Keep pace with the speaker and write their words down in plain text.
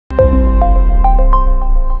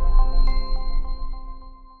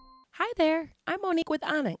I'm Monique with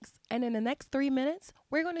Onyx, and in the next 3 minutes,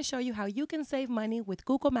 we're going to show you how you can save money with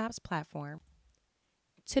Google Maps platform.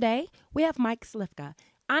 Today, we have Mike Slifka,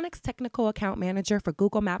 Onyx Technical Account Manager for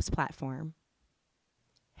Google Maps platform.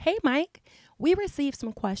 Hey Mike, we received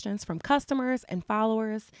some questions from customers and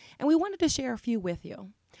followers, and we wanted to share a few with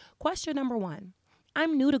you. Question number 1.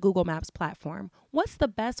 I'm new to Google Maps platform. What's the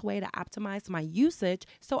best way to optimize my usage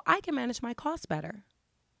so I can manage my costs better?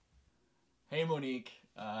 Hey Monique,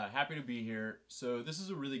 happy to be here. So this is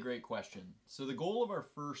a really great question. So the goal of our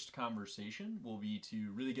first conversation will be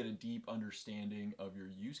to really get a deep understanding of your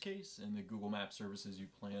use case and the Google Maps services you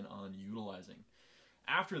plan on utilizing.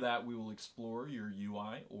 After that, we will explore your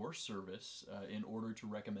UI or service in order to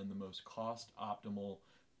recommend the most cost-optimal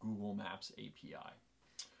Google Maps API.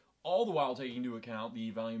 All the while taking into account the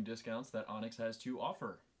volume discounts that Onyx has to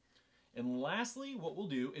offer. And lastly, what we'll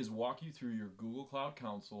do is walk you through your Google Cloud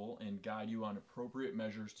Console and guide you on appropriate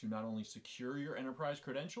measures to not only secure your enterprise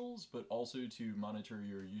credentials, but also to monitor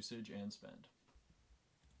your usage and spend.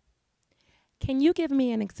 Can you give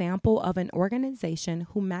me an example of an organization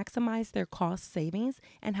who maximized their cost savings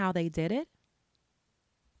and how they did it?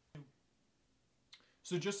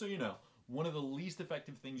 So just so you know, one of the least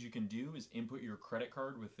effective things you can do is input your credit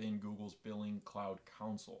card within Google's Billing Cloud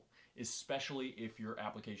Console, especially if your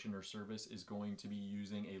application or service is going to be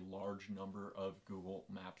using a large number of Google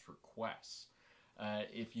Maps requests.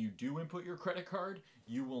 If you do input your credit card,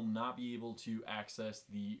 you will not be able to access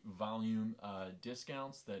the volume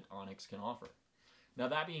discounts that Onyx can offer. Now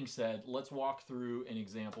that being said, let's walk through an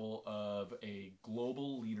example of a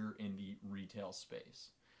global leader in the retail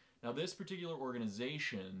space. Now this particular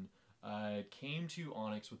organization came to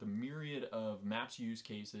Onyx with a myriad of Maps use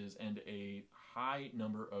cases and a high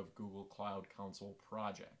number of Google Cloud Console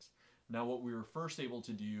projects. Now what we were first able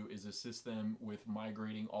to do is assist them with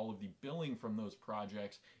migrating all of the billing from those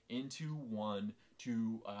projects into one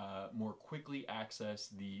to more quickly access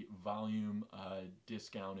the volume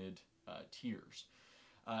discounted tiers.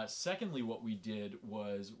 Secondly, what we did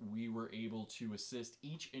was we were able to assist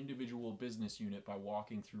each individual business unit by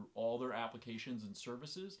walking through all their applications and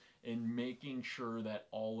services and making sure that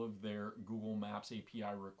all of their Google Maps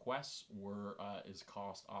API requests were as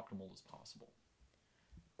cost optimal as possible.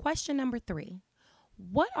 Question number 3.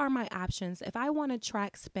 What are my options if I want to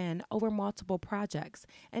track spend over multiple projects?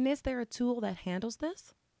 And is there a tool that handles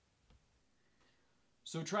this?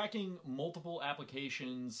 So tracking multiple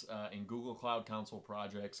applications and Google Cloud Console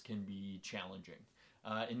projects can be challenging.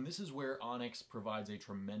 And this is where Onyx provides a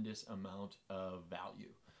tremendous amount of value.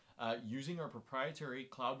 Using our proprietary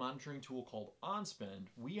cloud monitoring tool called OnSpend,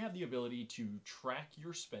 we have the ability to track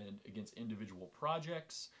your spend against individual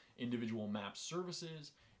projects, individual map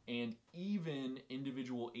services, and even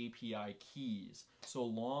individual API keys, so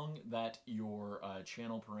long that your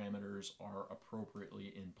channel parameters are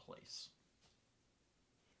appropriately in place.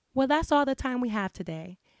 Well, that's all the time we have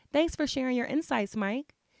today. Thanks for sharing your insights,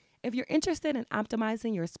 Mike. If you're interested in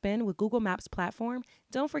optimizing your spend with Google Maps platform,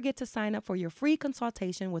 don't forget to sign up for your free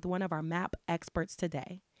consultation with one of our map experts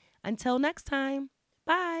today. Until next time,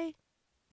 bye.